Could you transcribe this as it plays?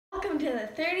to the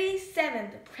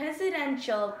 37th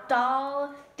Presidential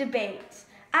Doll Debate.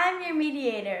 I'm your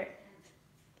mediator,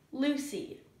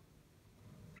 Lucy.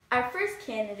 Our first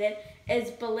candidate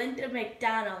is Belinda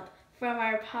McDonald from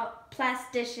our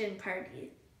plastician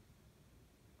party.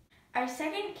 Our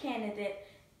second candidate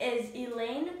is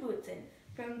Elaine Bootson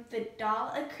from the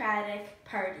Dollocratic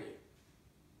Party.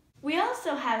 We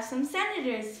also have some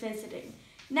senators visiting.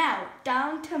 Now,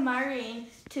 down to Maureen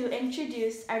to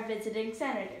introduce our visiting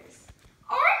senators.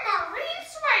 I'm Maureen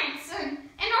Swainson,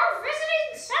 and our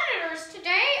visiting senators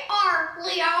today are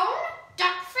Leon,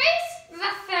 Duckface,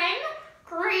 The Thing,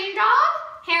 Green Dog,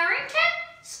 Harrington,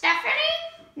 Stephanie,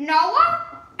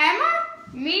 Noah, Emma,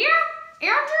 Mia,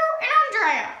 Andrew, and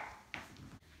Andrea.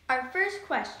 Our first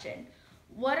question,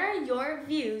 what are your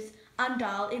views on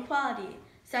doll equality,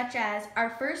 such as our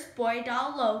first boy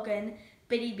doll Logan,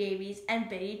 Bitty Babies, and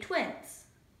Bitty Twins?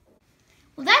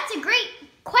 Well, that's a great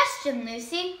question,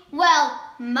 Lucy. Well,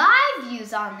 my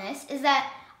views on this is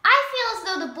that I feel as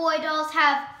though the boy dolls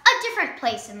have a different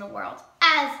place in the world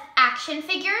as action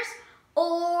figures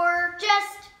or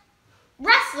just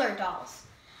wrestler dolls.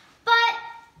 But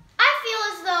I feel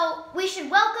as though we should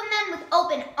welcome them with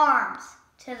open arms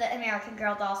to the American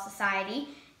Girl Doll Society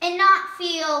and not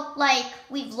feel like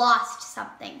we've lost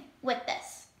something with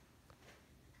this.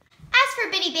 As for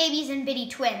Bitty Babies and Bitty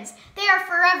Twins, they are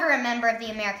forever a member of the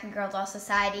American Girl Doll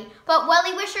Society, but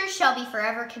Welly Wishers shall be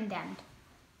forever condemned.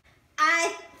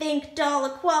 I think doll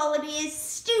equality is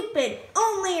stupid.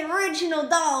 Only original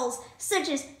dolls, such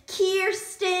as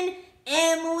Kirsten,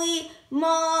 Emily,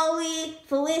 Molly,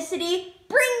 Felicity,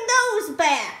 bring those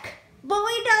back. Boy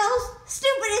dolls,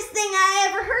 stupidest thing I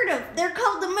ever heard of. They're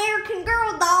called American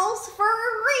Girl Dolls for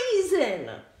a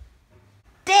reason.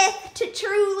 Death to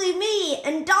Truly Me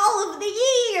and Doll of the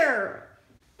Year.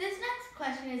 This next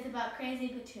question is about Crazy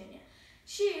Petunia.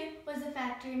 She was a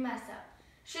factory mess-up.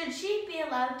 Should she be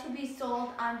allowed to be sold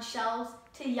on shelves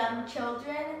to young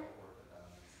children?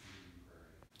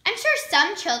 I'm sure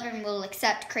some children will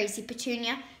accept Crazy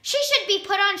Petunia. She should be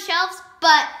put on shelves,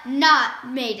 but not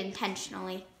made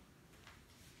intentionally.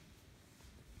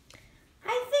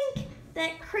 I think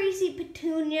that Crazy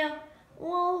Petunia,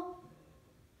 well,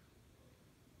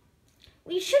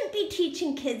 we shouldn't be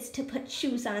teaching kids to put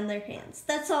shoes on their hands.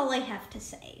 That's all I have to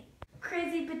say.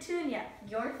 Crazy Petunia,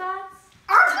 your thoughts?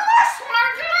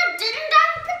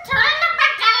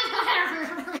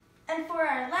 And for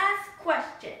our last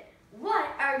question, what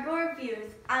are your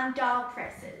views on doll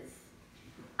prices?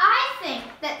 I think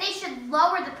that they should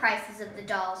lower the prices of the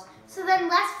dolls so then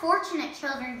less fortunate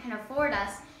children can afford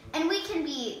us and we can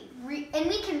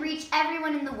reach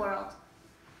everyone in the world.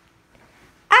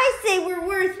 I say we're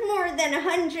worth more than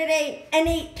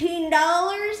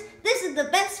 $118. This is the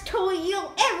best toy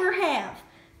you'll ever have.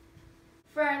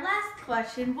 For our last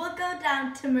question, we'll go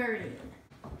down to Maureen.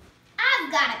 I've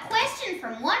got a question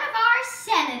from one of our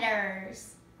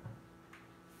senators.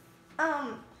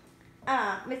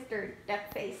 Mr.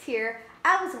 Duckface here.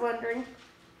 I was wondering,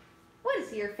 what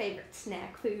is your favorite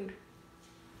snack food?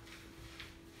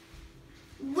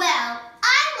 Well,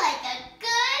 I like a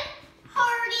good,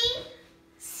 hearty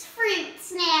fruit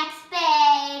snacks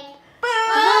bag. Boo!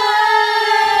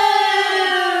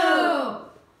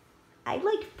 I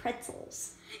like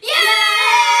pretzels. Yeah!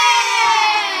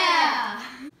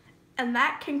 And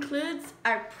that concludes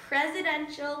our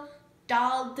presidential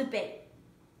doll debate.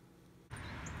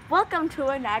 Welcome to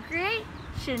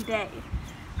Inauguration Day.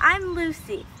 I'm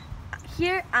Lucy,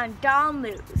 here on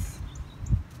DollNews.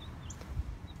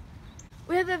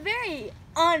 We have a very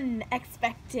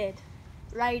unexpected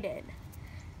write-in,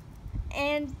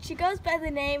 and she goes by the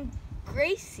name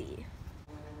Gracie.